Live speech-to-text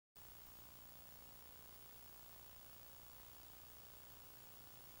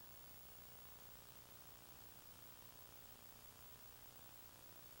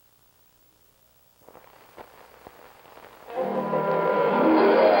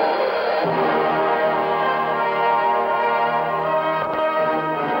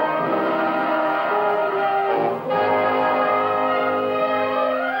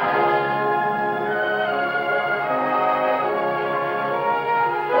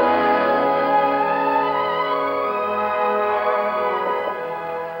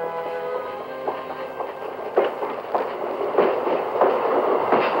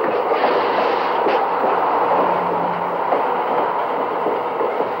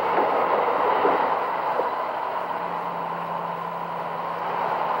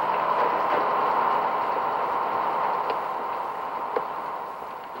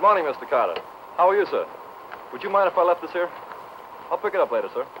morning, Mr. Carter. How are you, sir? Would you mind if I left this here? I'll pick it up later,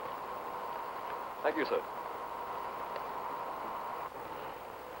 sir. Thank you, sir.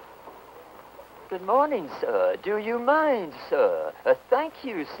 Good morning, sir. Do you mind, sir? Thank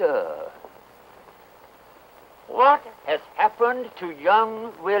you, sir. What has happened to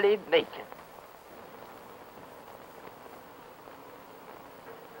young Willie Macon?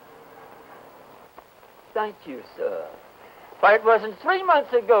 Thank you, sir. But it wasn't 3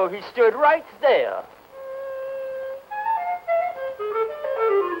 months ago he stood right there.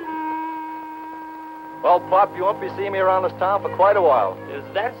 Well, Pop, you won't be seeing me around this town for quite a while. Is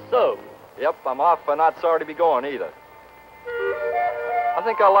that so? Yep, I'm off, but not sorry to be going either. I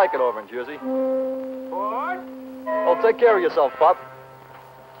think I like it over in Jersey. What? Well, take care of yourself, Pop.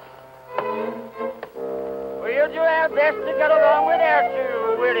 Well, you'll do our best to get along without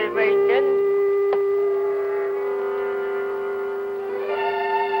you, Willie Macon.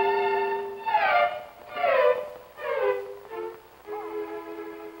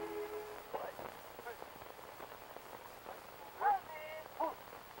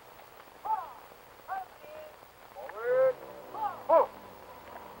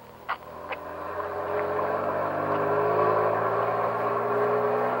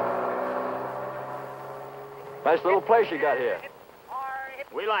 Nice little place you got here.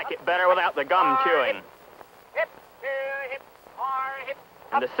 We like it better without the gum chewing.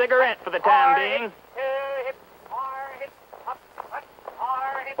 And a cigarette for the time being.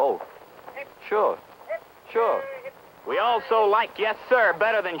 Oh, sure. Sure. We also like yes, sir,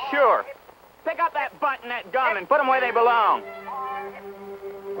 better than sure. Pick up that butt and that gum and put them where they belong.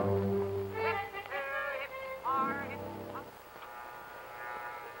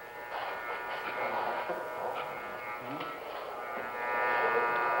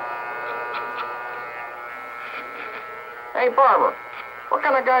 Hey, Barber, what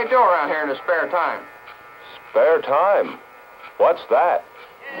can a guy do around here in his spare time? Spare time? What's that?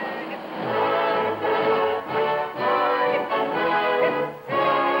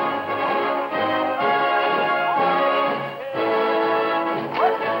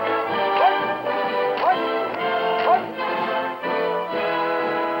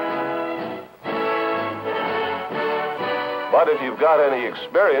 But if you've got any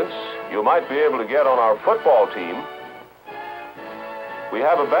experience, you might be able to get on our football team. We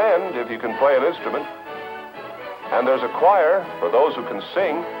have a band if you can play an instrument. And there's a choir for those who can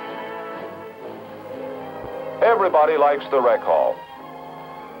sing. Everybody likes the rec hall.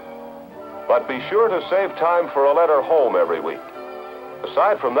 But be sure to save time for a letter home every week.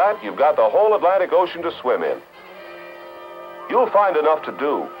 Aside from that, you've got the whole Atlantic Ocean to swim in. You'll find enough to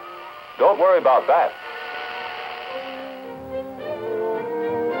do. Don't worry about that.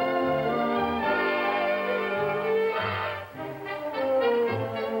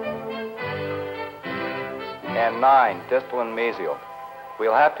 And 9, distal and mesial.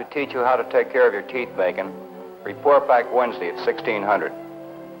 We'll have to teach you how to take care of your teeth, Bacon. Report back Wednesday at 1600.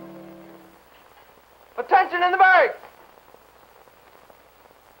 Attention in the barracks!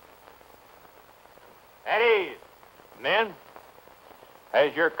 At ease. Men,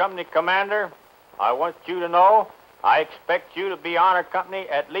 as your company commander, I want you to know I expect you to be honor company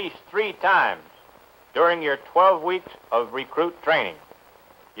at least 3 times during your 12 weeks of recruit training.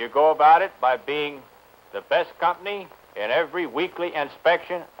 You go about it by being the best company in every weekly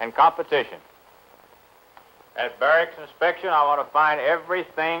inspection and competition. At barracks inspection, I want to find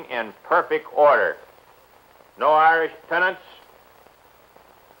everything in perfect order. No Irish tenants,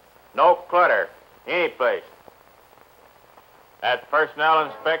 no clutter, any place. At personnel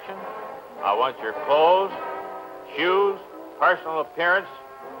inspection, I want your clothes, shoes, personal appearance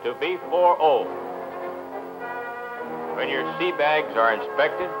to be 4-0. When your sea bags are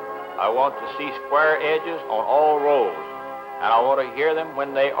inspected, I want to see square edges on all rolls, and I want to hear them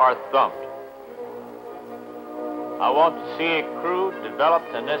when they are thumped. I want to see a crew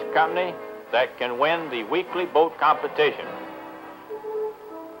developed in this company that can win the weekly boat competition.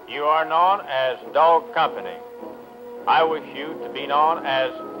 You are known as Dog Company. I wish you to be known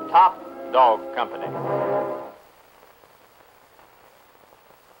as Top Dog Company.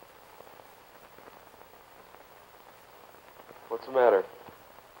 What's the matter?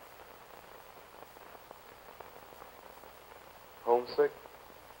 Homesick?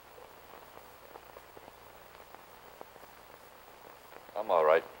 I'm all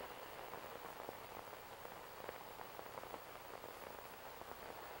right.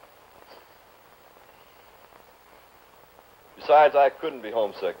 Besides, I couldn't be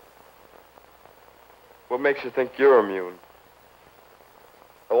homesick. What makes you think you're immune?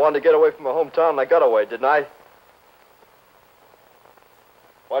 I wanted to get away from my hometown, and I got away, didn't I?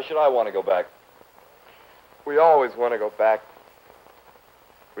 Why should I want to go back? We always want to go back.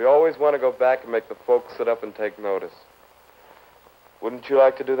 We always want to go back and make the folks sit up and take notice. Wouldn't you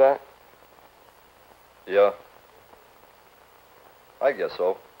like to do that? Yeah. I guess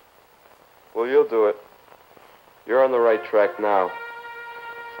so. Well, you'll do it. You're on the right track now.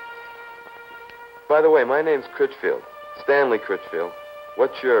 By the way, my name's Critchfield. Stanley Critchfield.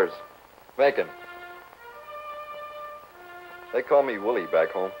 What's yours? Macon. They call me Willie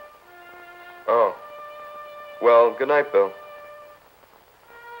back home. Oh. Well, good night, Bill.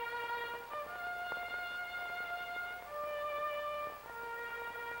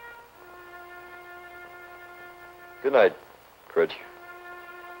 Good night, Critch.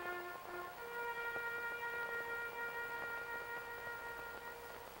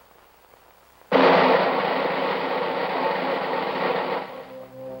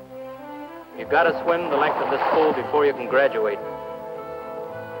 You've got to swim the length of this pool before you can graduate.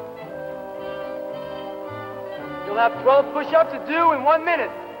 You'll have 12 push-ups to do in 1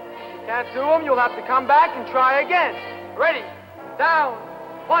 minute. If you can't do them, you'll have to come back and try again. Ready? Down.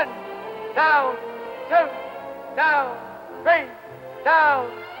 1. Down. 2. Down. 3. Down.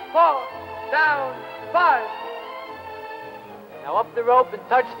 4. Down. 5. Now up the rope and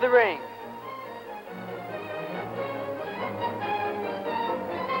touch the ring.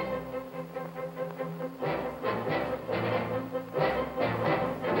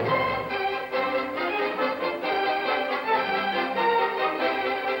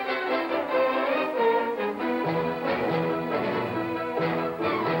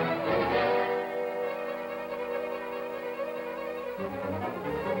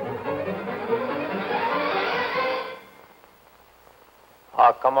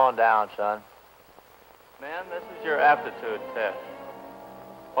 Oh, come on down, son. Man, this is your aptitude test.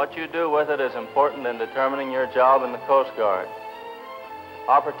 What you do with it is important in determining your job in the Coast Guard.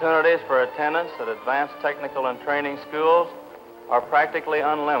 Opportunities for attendance at advanced technical and training schools are practically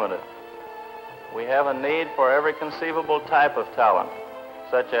unlimited. We have a need for every conceivable type of talent,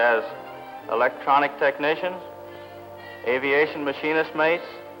 such as electronic technicians, aviation machinist mates,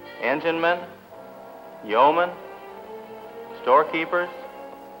 engine men, yeomen, storekeepers,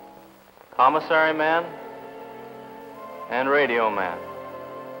 commissary man, and radio man.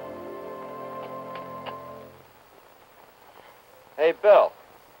 Hey, Bill.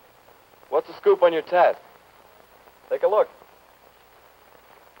 What's the scoop on your test? Take a look.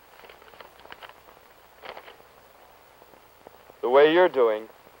 The way you're doing,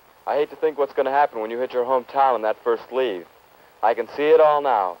 I hate to think what's going to happen when you hit your hometown on that first leave. I can see it all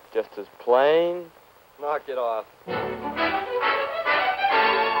now, just as plain. Knock it off.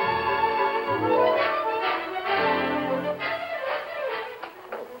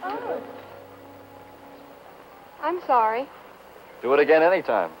 I'm sorry. Do it again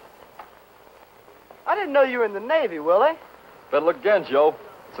anytime. I didn't know you were in the Navy, Willie. Better look again, Joe.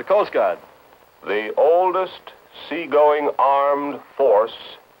 It's the Coast Guard. The oldest seagoing armed force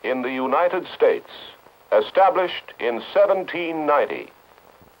in the United States, established in 1790.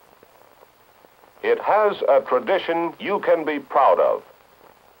 It has a tradition you can be proud of.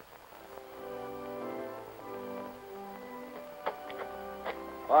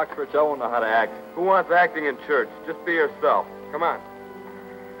 Rich, I won't know how to act. Who wants acting in church? Just be yourself. Come on.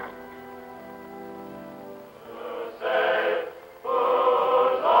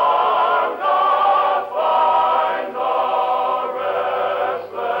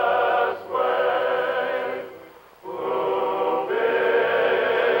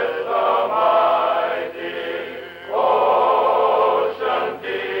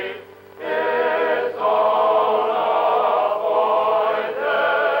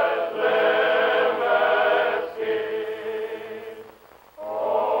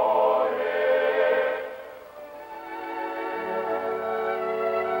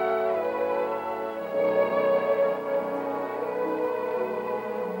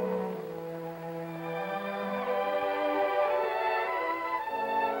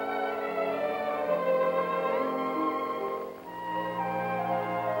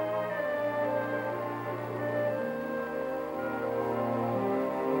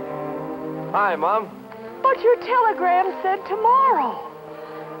 Hi, Mom. But your telegram said tomorrow.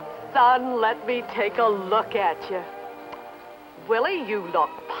 Son, let me take a look at you. Willie, you look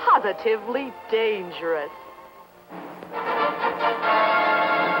positively dangerous.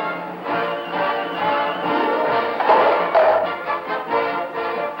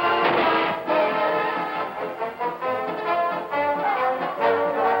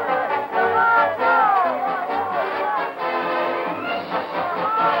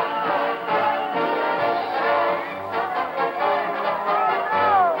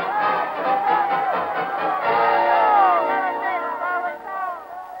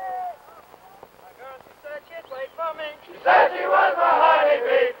 Said she was my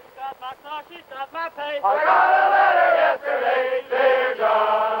honeybee. Stop my clock, she stopped my pace. I got a letter yesterday. Dear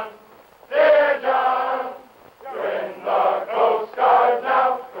John, you're in the Coast Guard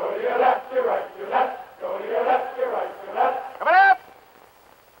now. Go to your left, your right, your left. Go to your left, your right, your left. Coming up.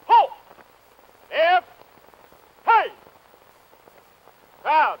 Halt. Left. Hey.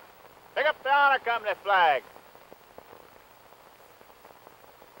 Crowd, pick up the honor company flag.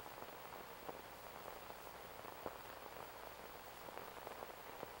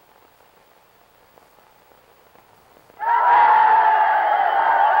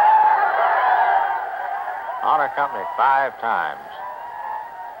 Honor company 5 times.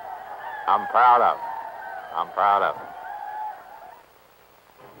 I'm proud of it. I'm proud of it.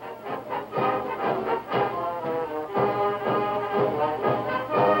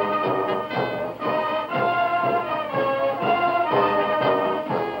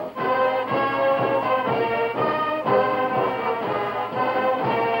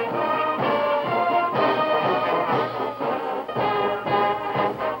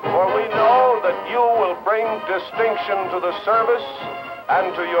 Distinction to the service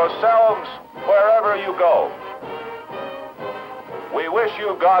and to yourselves wherever you go. We wish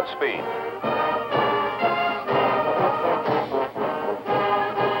you Godspeed.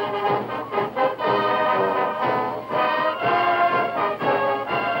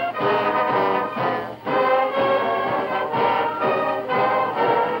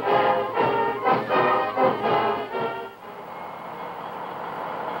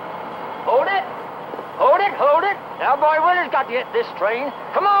 Hold it. Now, boy, Willie's got to hit this train.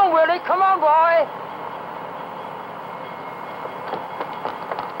 Come on, Willie. Come on, boy.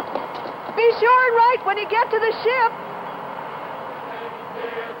 Be sure and write when you get to the ship.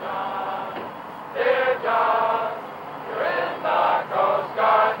 Dear John, you're in the Coast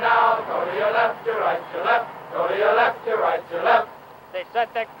Guard now. Go to your left, your right, your left. Go to your left, your right, your left. They said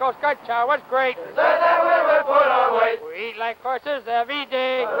that Coast Guard chow was great. They said that we would put on weight. We eat like horses every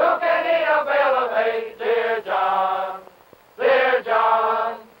day. But who can eat a bale of hay? Dear John,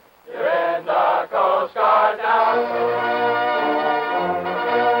 you're in the Coast Guard now.